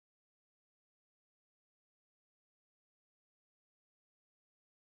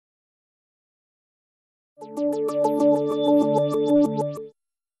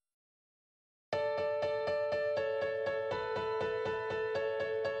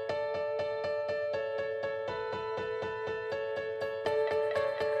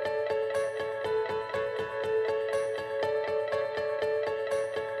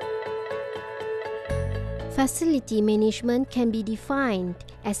Facility management can be defined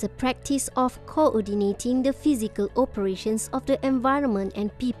as a practice of coordinating the physical operations of the environment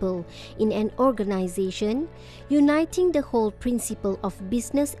and people in an organization, uniting the whole principle of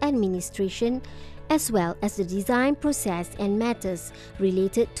business administration, as well as the design process and matters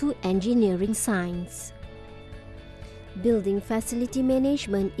related to engineering science. Building facility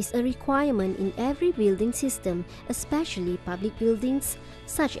management is a requirement in every building system, especially public buildings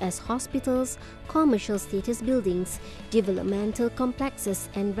such as hospitals, commercial status buildings, developmental complexes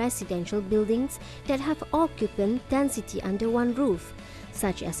and residential buildings that have occupant density under one roof,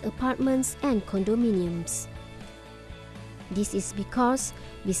 such as apartments and condominiums. This is because,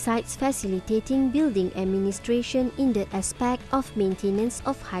 besides facilitating building administration in the aspect of maintenance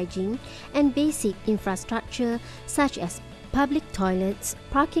of hygiene and basic infrastructure such as public toilets,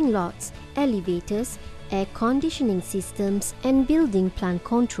 parking lots, elevators, air conditioning systems, and building plant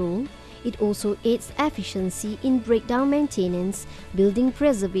control, it also aids efficiency in breakdown maintenance, building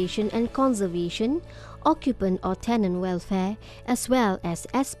preservation and conservation, occupant or tenant welfare, as well as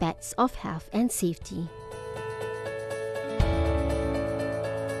aspects of health and safety.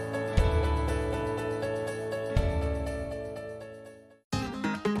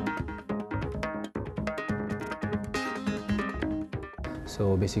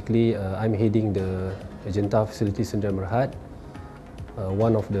 So basically, I'm heading the Magenta Facility Sdn Bhd,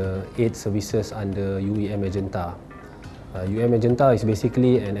 one of the 8 services under UEM Magenta. UEM Magenta is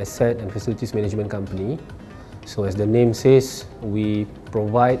basically an asset and facilities management company. So as the name says, we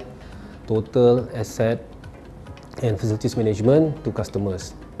provide total asset and facilities management to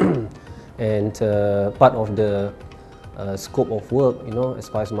customers. And part of the scope of work, as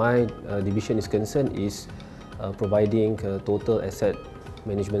far as my division is concerned, is providing total asset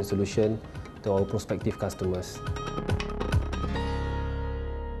management solution to our prospective customers.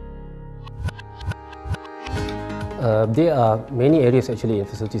 There are many areas actually in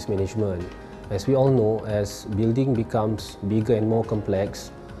facilities management. As we all know, as building becomes bigger and more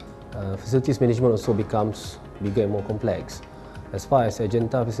complex, facilities management also becomes bigger and more complex. As far as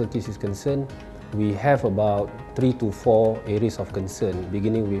Magenta Facilities is concerned, we have about 3 to 4 areas of concern,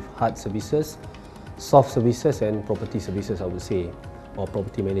 beginning with hard services, soft services and property services, I would say, or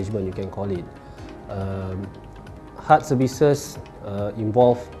property management you can call it. Hard services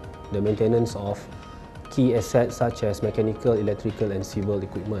involve the maintenance of key assets such as mechanical, electrical and civil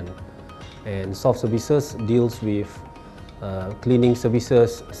equipment. And soft services deals with cleaning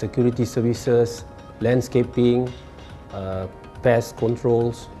services, security services, landscaping, pest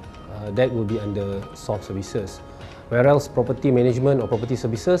controls, that will be under soft services. Whereas property management or property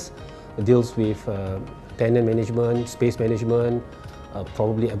services deals with tenant management, space management,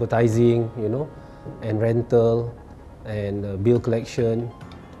 probably advertising, and rental, and bill collection,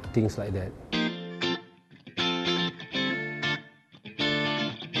 things like that.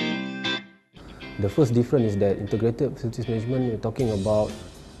 The first difference is that integrated facilities management, we're talking about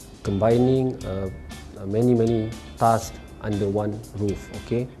combining many tasks under one roof.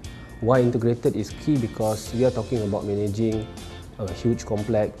 Okay, why integrated is key? Because we are talking about managing a huge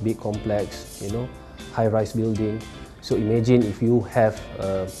complex, big complex, high-rise building. So imagine if you have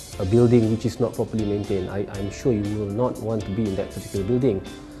a building which is not properly maintained. I'm sure you will not want to be in that particular building,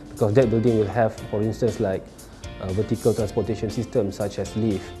 because that building will have, for instance, like vertical transportation systems such as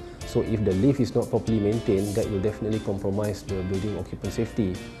lift. So if the lift is not properly maintained, that will definitely compromise the building occupant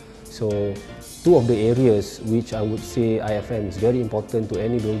safety. So two of the areas which I would say IFM is very important to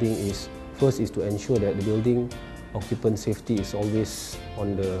any building is, first is to ensure that the building occupant safety is always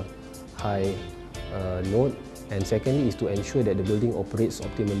on the high note, and secondly is to ensure that the building operates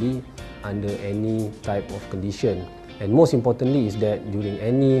optimally under any type of condition. And most importantly is that during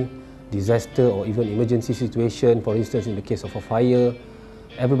any disaster or even emergency situation, for instance in the case of a fire,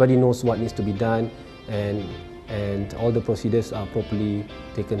 everybody knows what needs to be done, and all the procedures are properly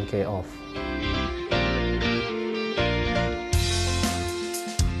taken care of.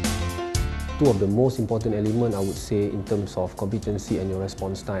 Two of the most important elements, I would say, in terms of competency and your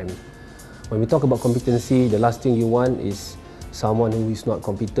response time. When we talk about competency, the last thing you want is someone who is not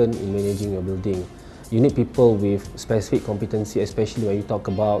competent in managing your building. You need people with specific competency, especially when you talk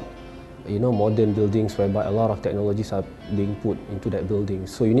about modern buildings whereby a lot of technologies are being put into that building.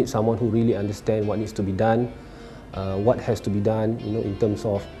 So you need someone who really understands what needs to be done, what has to be done, in terms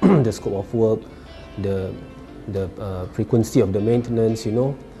of the scope of work, the frequency of the maintenance, you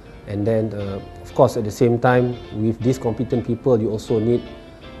know, and then of course at the same time with these competent people you also need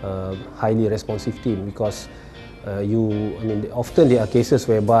highly responsive team, because often there are cases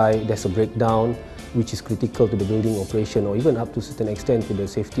whereby there's a breakdown which is critical to the building operation, or even up to a certain extent to the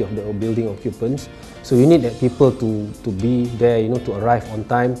safety of the building occupants. So you need that people to be there, you know, to arrive on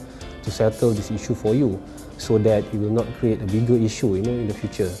time to settle this issue for you, so that it will not create a bigger issue, you know, in the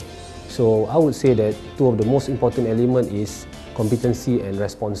future. So I would say that two of the most important elements is competency and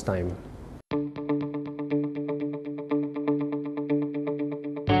response time.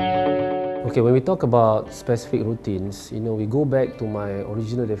 Okay, when we talk about specific routines, you know, we go back to my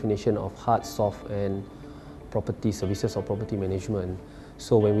original definition of hard, soft, and property services or property management.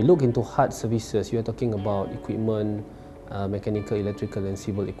 So when we look into hard services, you are talking about equipment, mechanical, electrical, and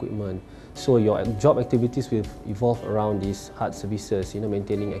civil equipment. So your job activities will evolve around these hard services, you know,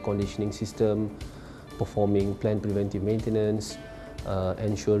 maintaining air conditioning system, performing planned preventive maintenance,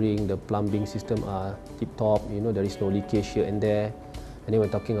 ensuring the plumbing system are tip-top, you know, there is no leakage here and there. And then we're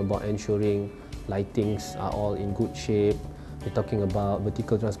talking about ensuring lightings are all in good shape. We're talking about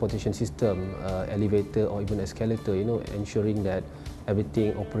vertical transportation system, elevator or even escalator, you know, ensuring that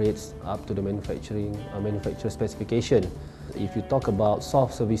everything operates up to the manufacturer specification. If you talk about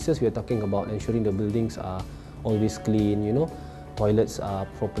soft services, we are talking about ensuring the buildings are always clean, you know, toilets are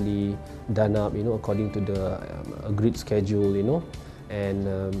properly done up, you know, according to the agreed schedule, you know, and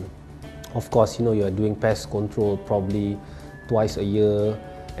of course, you know, you are doing pest control probably twice a year,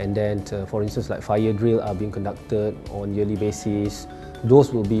 and then for instance like fire drill are being conducted on yearly basis.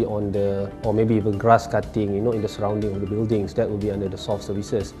 Those will be on the, or maybe even grass cutting, you know, in the surrounding of the buildings, that will be under the soft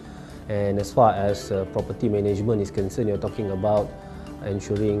services. And as far as property management is concerned, you're talking about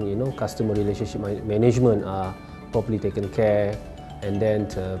ensuring, you know, customer relationship management are properly taken care, and then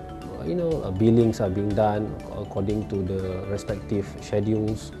you know, billings are being done according to the respective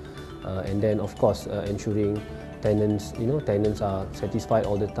schedules, and then of course ensuring tenants are satisfied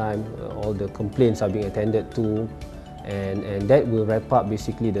all the time, all the complaints are being attended to, and that will wrap up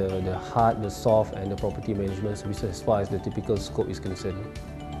basically the hard, the soft, and the property management services as far as the typical scope is concerned.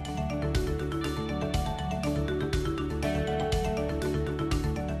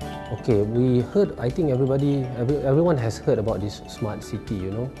 Okay, we heard, I think everyone has heard about this smart city,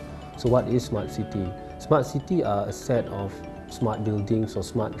 you know. So what is smart city? Smart city are a set of smart buildings or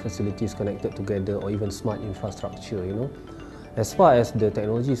smart facilities connected together, or even smart infrastructure, you know. As far as the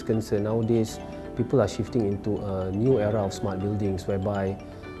technology is concerned, nowadays people are shifting into a new era of smart buildings, whereby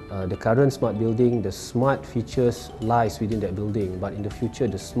the current smart building, the smart features lies within that building, but in the future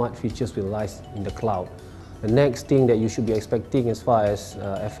the smart features will lie in the cloud. The next thing that you should be expecting as far as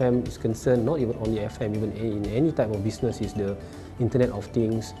FM is concerned, not even only FM, even in any type of business, is the Internet of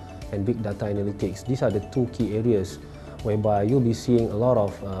Things and big data analytics. These are the two key areas whereby you'll be seeing a lot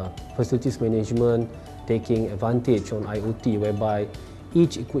of facilities management taking advantage on IoT, whereby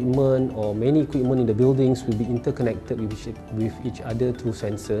each equipment or many equipment in the buildings will be interconnected with each other through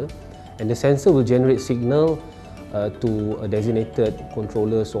sensor, and the sensor will generate signal to designated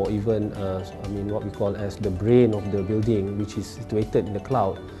controllers, or even what we call as the brain of the building, which is situated in the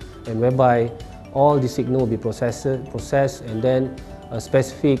cloud, and whereby all the signal will be processed, and then a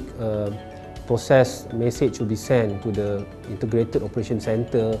specific process message will be sent to the integrated operation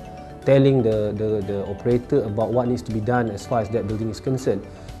center, telling the operator about what needs to be done as far as that building is concerned.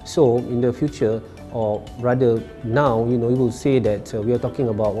 So in the future, or rather now, you know, we will say that we are talking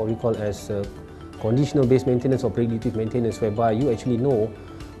about what we call as conditional based maintenance or predictive maintenance, whereby you actually know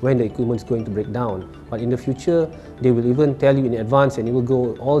when the equipment is going to break down. But in the future, they will even tell you in advance, and it will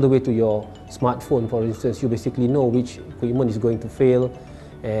go all the way to your smartphone, for instance. You basically know which equipment is going to fail,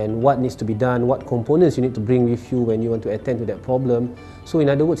 and what needs to be done, what components you need to bring with you when you want to attend to that problem. So in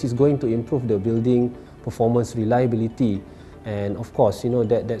other words, it's going to improve the building performance, reliability, and of course, you know,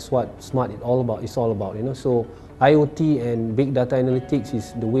 that's what smart is all about, you know. So IoT and big data analytics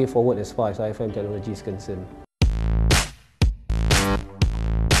is the way forward as far as IFM technology is concerned.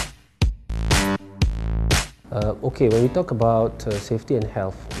 Okay, when we talk about safety and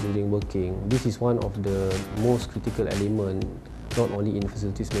health during working, this is one of the most critical elements, not only in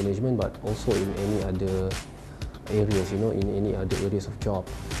facilities management but also in any other areas, you know, in any other areas of job.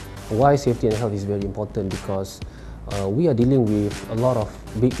 Why safety and health is very important? Because we are dealing with a lot of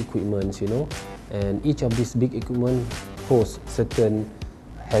big equipments, you know, and each of these big equipment pose certain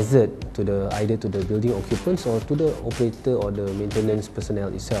hazard to either to the building occupants or to the operator or the maintenance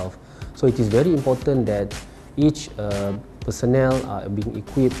personnel itself. So it is very important that each personnel are being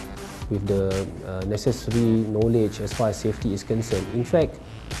equipped with the necessary knowledge as far as safety is concerned. In fact,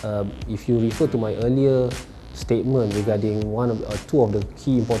 if you refer to my earlier statement regarding two of the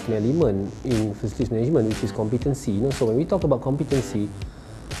key important elements in facilities management, which is competency. So when we talk about competency,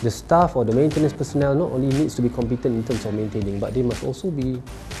 the staff or the maintenance personnel not only needs to be competent in terms of maintaining, but they must also be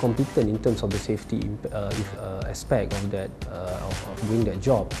competent in terms of the safety aspect of that of doing that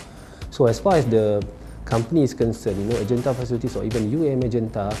job. So as far as the company is concerned, Ajanta Facilities or even UAM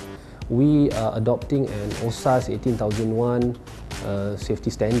Ajanta, we are adopting an OSAS 18001 safety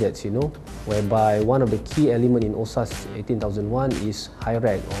standards, whereby one of the key elements in OSAS 18001 is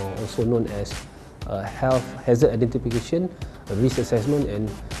HIRAC, or also known as health hazard identification, risk assessment and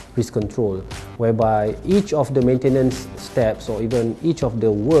risk control, whereby each of the maintenance steps or even each of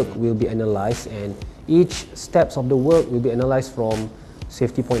the work will be analysed, and each steps of the work will be analysed from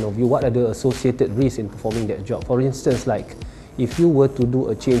safety point of view. What are the associated risks in performing that job? For instance, like if you were to do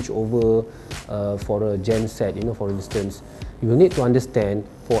a changeover for a genset, for instance, you will need to understand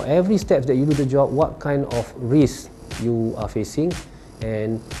for every step that you do the job, what kind of risk you are facing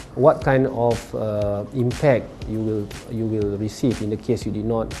and what kind of impact you will receive in the case you did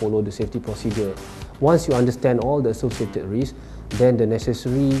not follow the safety procedure. Once you understand all the associated risks, then the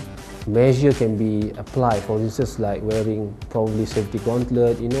necessary measure can be applied. For instance, like wearing probably safety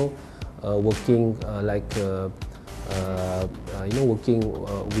gauntlet, working working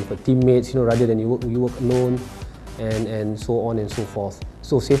with a teammates, rather than you work alone, and so on and so forth.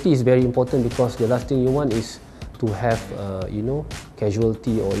 So safety is very important, because the last thing you want is to have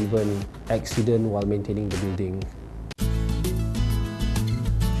casualty or even accident while maintaining the building.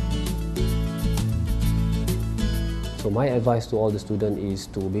 So my advice to all the students is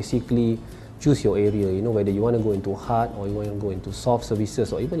to basically choose your area, whether you want to go into hard or you want to go into soft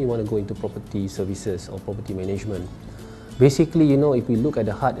services, or even you want to go into property services or property management. Basically, if we look at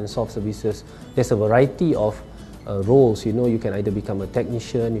the hard and soft services, there's a variety of roles. You can either become a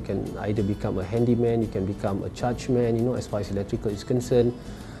technician, you can either become a handyman, you can become a chargeman, as far as electrical is concerned.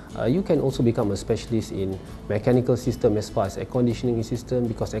 You can also become a specialist in mechanical system as far as air conditioning system,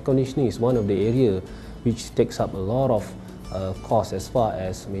 because air conditioning is one of the area which takes up a lot of cost as far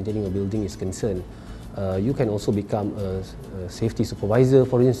as maintaining a building is concerned. You can also become a safety supervisor,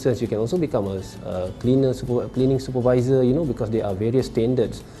 for instance. You can also become a cleaning supervisor, because there are various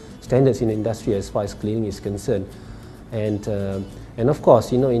standards in the industry as far as cleaning is concerned. And of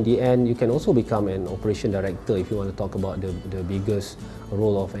course, in the end, you can also become an operation director if you want to talk about the biggest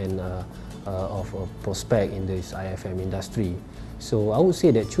role of a prospect in this IFM industry. So I would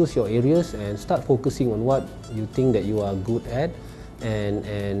say that choose your areas and start focusing on what you think that you are good at, and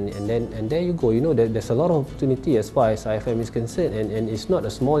there you go. There's a lot of opportunity as far as IFM is concerned, and it's not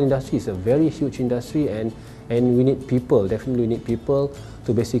a small industry, it's a very huge industry, and we need people, definitely we need people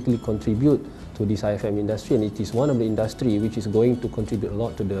to basically contribute to this IFM industry, and it is one of the industry which is going to contribute a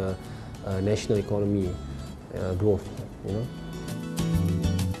lot to the national economy growth.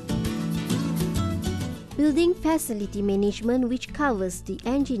 Building facility management, which covers the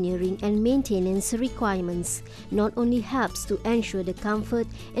engineering and maintenance requirements, not only helps to ensure the comfort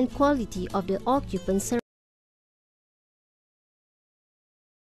and quality of the occupants